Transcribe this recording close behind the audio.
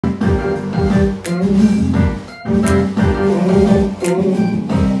Got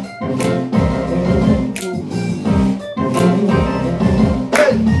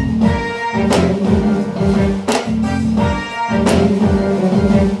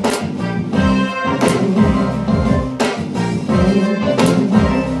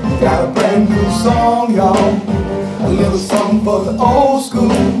a brand new song, y'all. A little something for the old school.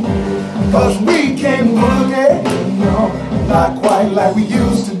 Cause we can boogie, no, not quite like we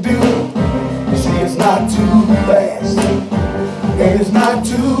used to do. You see, it's not too fast, and it's not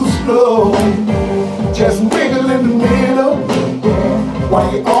too slow. Just wiggle in the middle,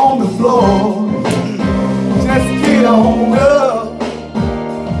 while you're on the floor. Just get on up.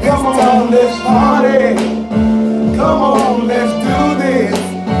 Come on, let's party. Come on, let's do this.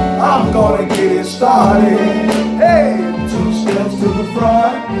 I'm gonna get it started. Hey, 2 steps to the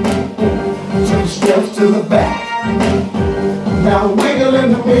front, 2 steps to the back. Now wiggle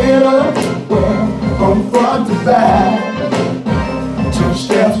in the middle, from front to back. 2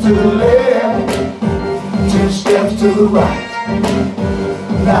 steps to the left, 2 steps to the right.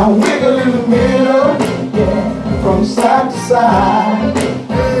 Now wiggle in the middle, from side to side.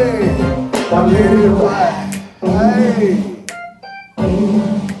 Hey, now let it ride. Hey.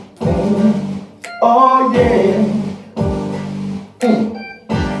 Oh yeah.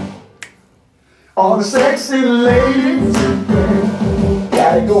 All the sexy ladies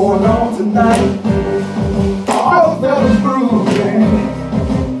got it going on tonight. All the fellas grooving,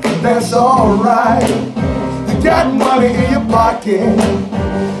 that's alright. You got money in your pocket,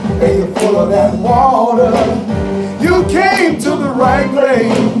 and you're full of that water. You came to the right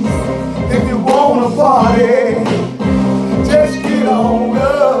place. If you wanna party, just get on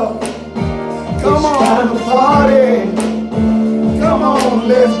up. Come on, party. Come on,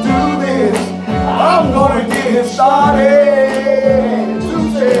 let's do this. I'm gonna get it started. 2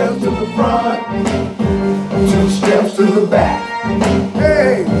 steps to the front, 2 steps to the back.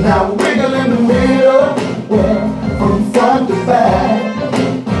 Hey, now wiggle in the middle, from front to back.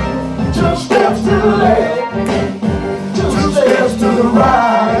 2 steps to the left, 2 steps to the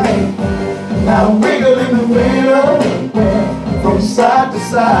right. Now wiggle in the middle, from side to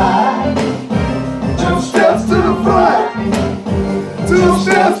side. 2 steps to the front, 2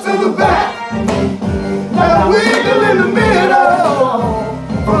 steps to the back. Now wiggle in the middle,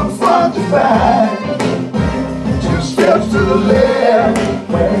 from front to back. 2 steps to the left,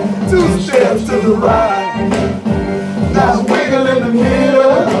 2 steps to the right. Now wiggle in the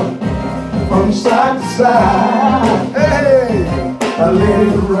middle, from side to side. Hey, I let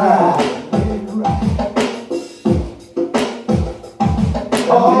it ride.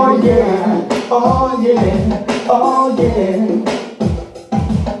 Oh yeah, oh yeah, oh yeah.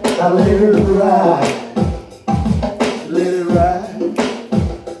 Now let it ride. Let it ride.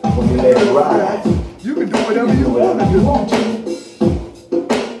 When you let it ride, you can do whatever you want to do.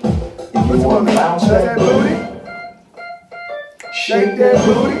 If you want to bounce that booty, shake that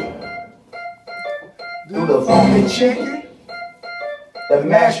booty, do the funky chicken, the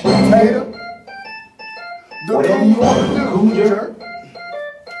mashed potato, whatever you want to do, jerk.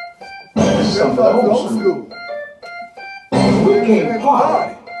 Some old school. We can't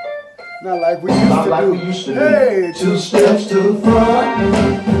party. Not like we used to do. Hey, 2 steps to the front,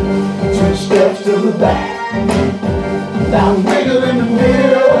 2 steps to the back. Now wiggle in the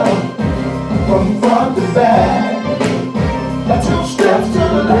middle, from front to back. Now 2 steps to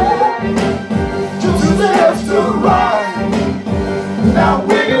the left, 2 steps to the right. Now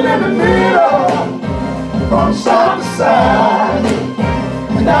wiggle in the middle, from side to side.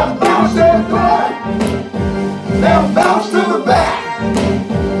 Now bounce that front, now bounce to the back.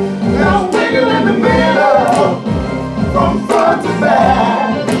 Now wiggle in the middle, from front to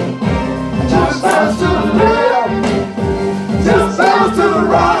back. Just bounce to the left, just bounce to the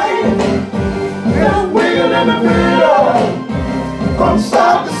right. Now wiggle in the middle, from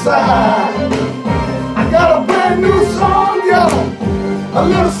side to side. I got a brand new song, yo, a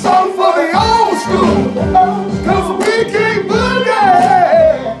little song.